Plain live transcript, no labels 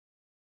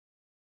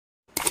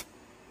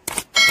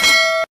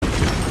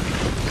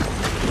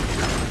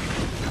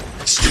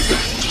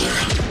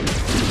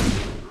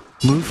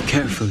Move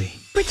carefully.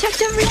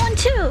 Protect everyone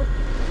too.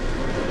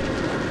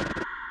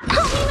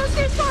 Help me,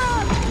 Mr.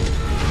 Sparrow.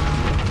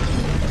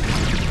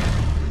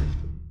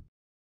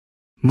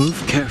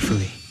 Move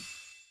carefully.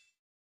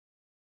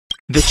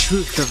 The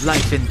truth of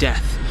life and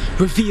death,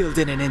 revealed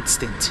in an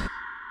instant.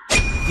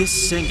 This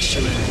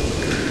sanctuary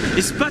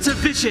is but a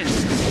vision.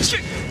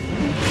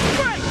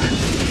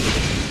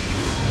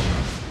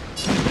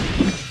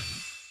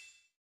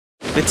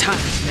 The time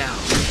is now.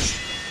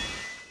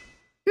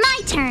 My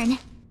turn.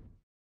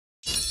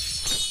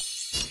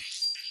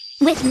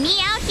 With me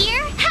out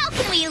here, how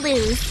can we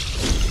lose?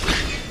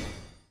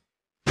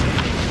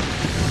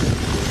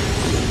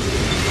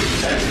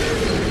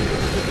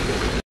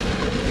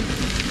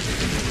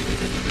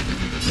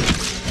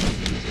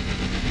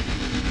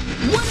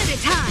 One at a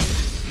time.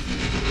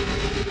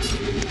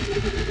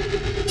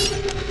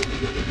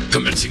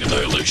 Commencing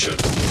annihilation.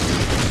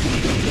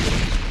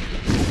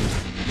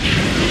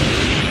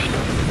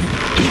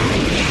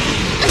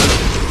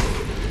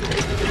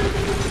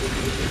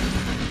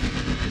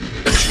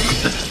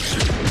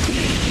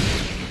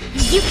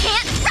 You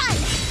can't run!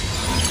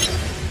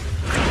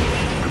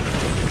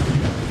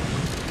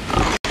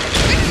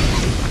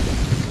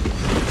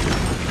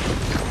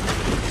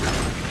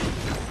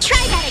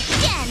 Try that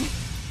again!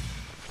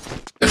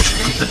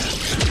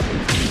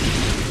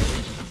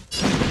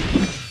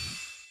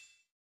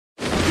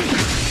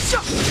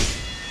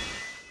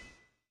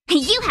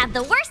 You have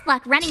the worst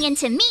luck running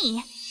into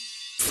me.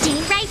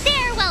 Stay right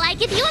there while I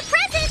give you a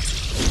present!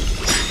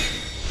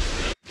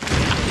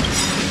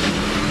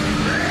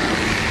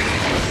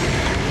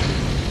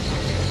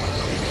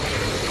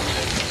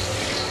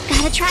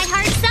 Gotta try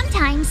hard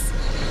sometimes.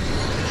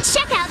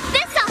 Check out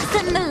this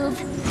awesome move!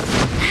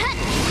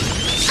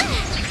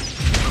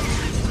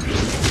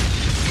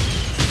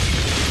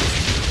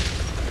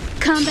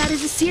 Combat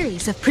is a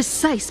series of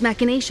precise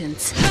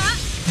machinations.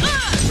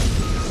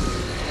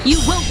 You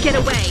won't get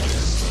away!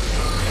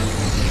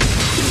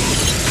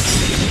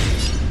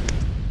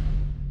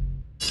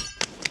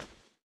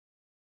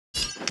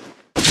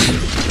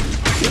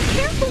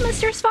 Careful,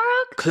 Mr.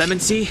 Svarog!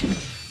 Clemency?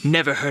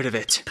 Never heard of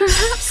it.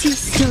 Perhaps you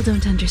still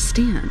don't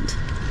understand.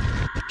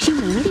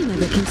 Humanity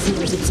never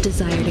conceals its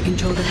desire to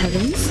control the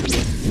heavens.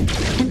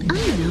 And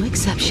I'm no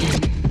exception.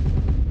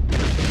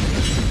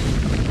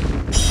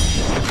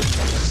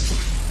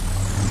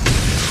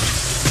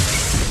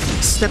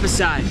 Step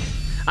aside.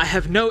 I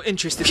have no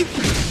interest in...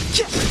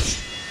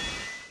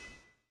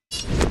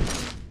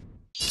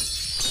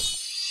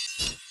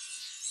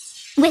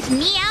 With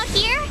me out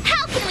here,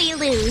 how can we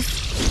lose?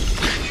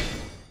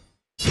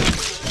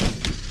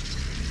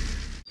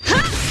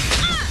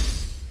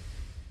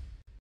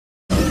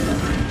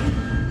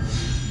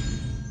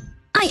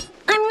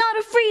 I'm not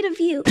afraid of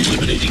you.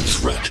 Eliminating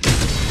threat.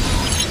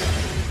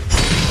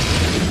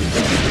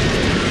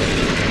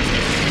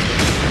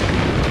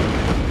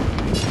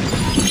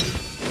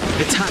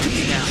 The time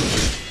is now.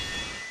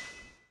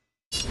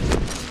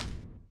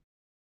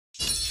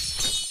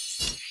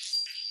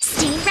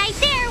 Stay right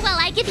there while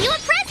I give you a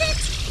present.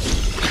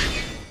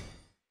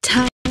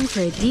 Time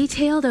for a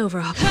detailed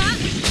overhaul.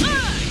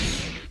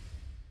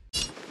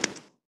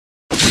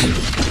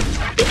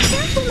 Be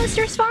careful,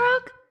 Mr.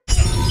 Svarog.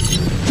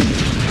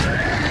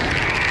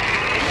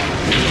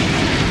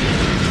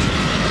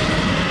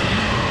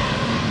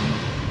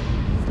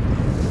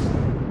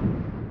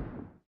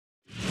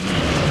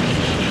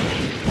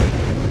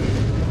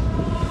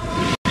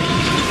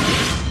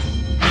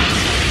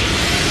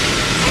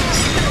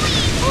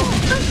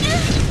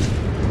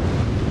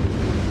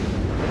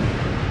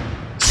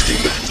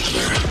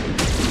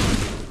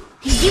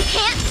 You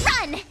can't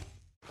run!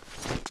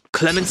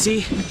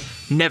 Clemency?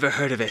 Never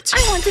heard of it.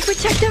 I want to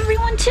protect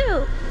everyone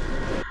too!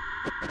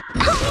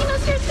 Help me,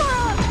 Mr.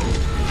 Svarog!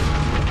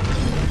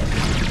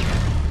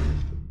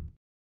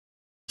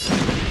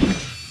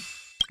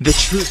 The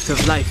truth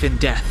of life and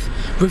death,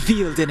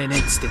 revealed in an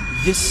instant.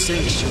 This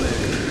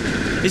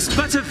sanctuary is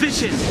but a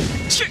vision.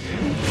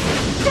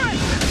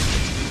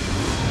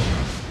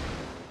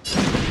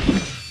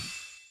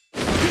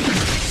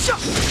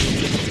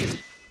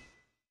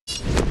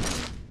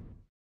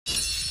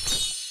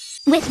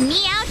 With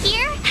me out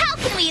here, how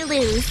can we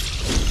lose?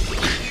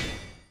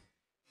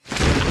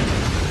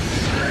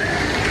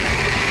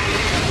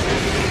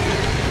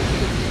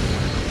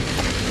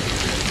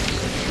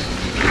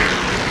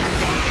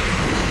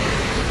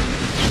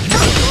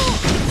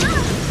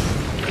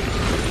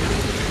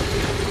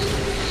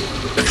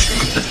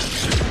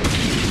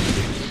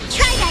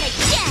 Try that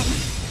again!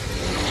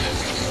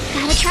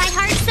 Gotta try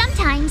hard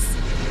sometimes.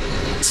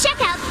 Check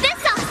out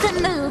this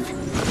awesome move!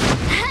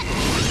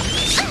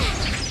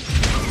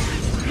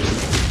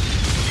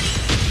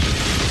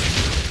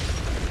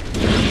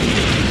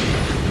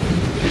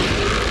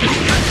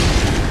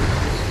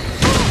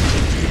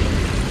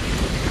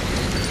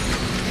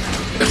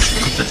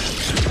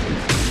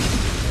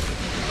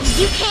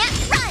 You can't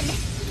run!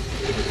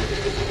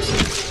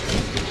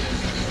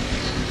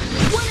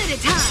 One at a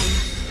time.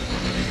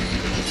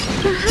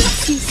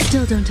 Perhaps you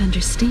still don't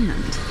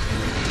understand.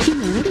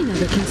 Humanity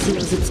never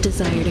conceals its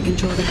desire to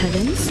control the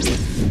heavens,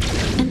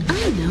 and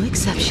I'm no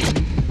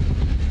exception.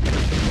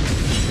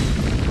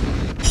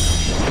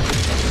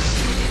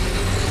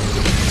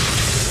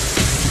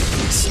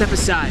 Step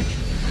aside.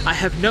 I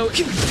have no...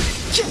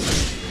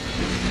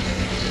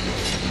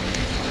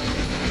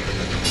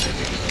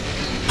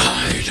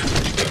 Hide.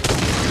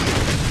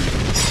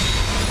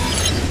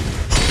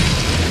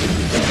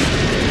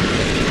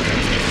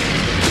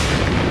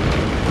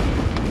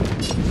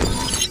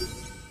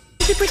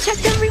 To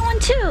protect everyone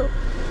too.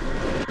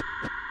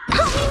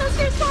 Help me,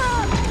 Mr.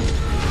 Swamp!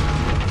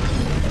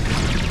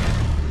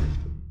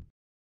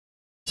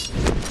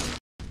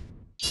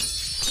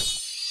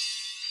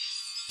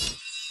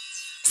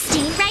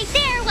 Stay right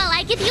there while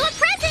I give you a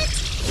present!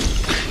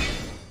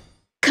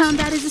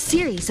 Combat is a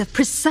series of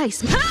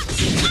precise...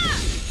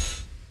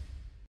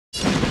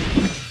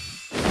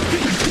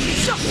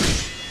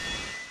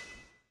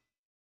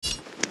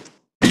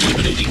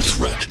 Eliminating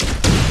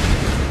threat.